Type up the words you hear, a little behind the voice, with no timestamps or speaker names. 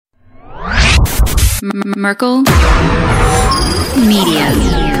Merkel Media.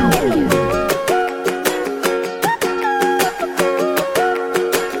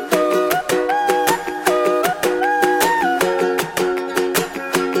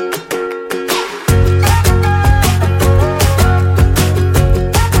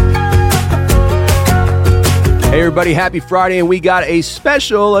 Hey everybody, happy Friday, and we got a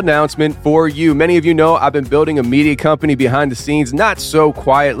special announcement for you. Many of you know I've been building a media company behind the scenes, not so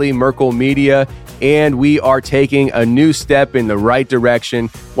quietly, Merkel Media, and we are taking a new step in the right direction.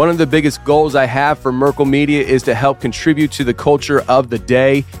 One of the biggest goals I have for Merkel Media is to help contribute to the culture of the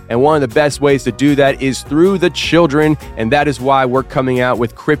day, and one of the best ways to do that is through the children, and that is why we're coming out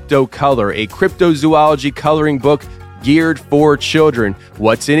with Crypto Color, a cryptozoology coloring book geared for children.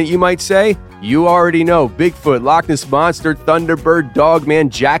 What's in it, you might say? You already know. Bigfoot, Loch Ness Monster, Thunderbird, Dogman,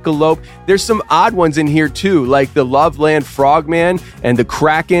 Jackalope. There's some odd ones in here too, like the Loveland Frogman and the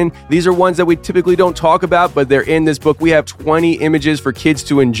Kraken. These are ones that we typically don't talk about, but they're in this book. We have 20 images for kids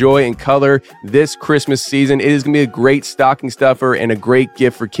to enjoy and color this Christmas season. It is going to be a great stocking stuffer and a great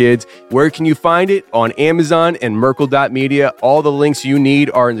gift for kids. Where can you find it? On Amazon and Merkel.media. All the links you need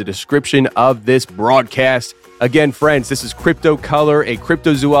are in the description of this broadcast. Again, friends, this is Crypto Color, a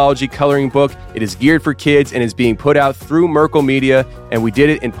cryptozoology coloring book. It is geared for kids and is being put out through Merkel Media, and we did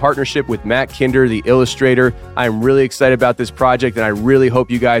it in partnership with Matt Kinder, the illustrator. I'm really excited about this project, and I really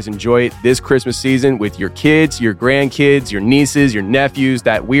hope you guys enjoy it this Christmas season with your kids, your grandkids, your nieces, your nephews,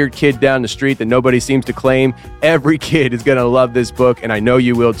 that weird kid down the street that nobody seems to claim. Every kid is going to love this book, and I know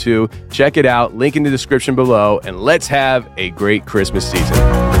you will too. Check it out, link in the description below, and let's have a great Christmas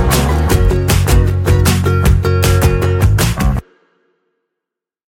season.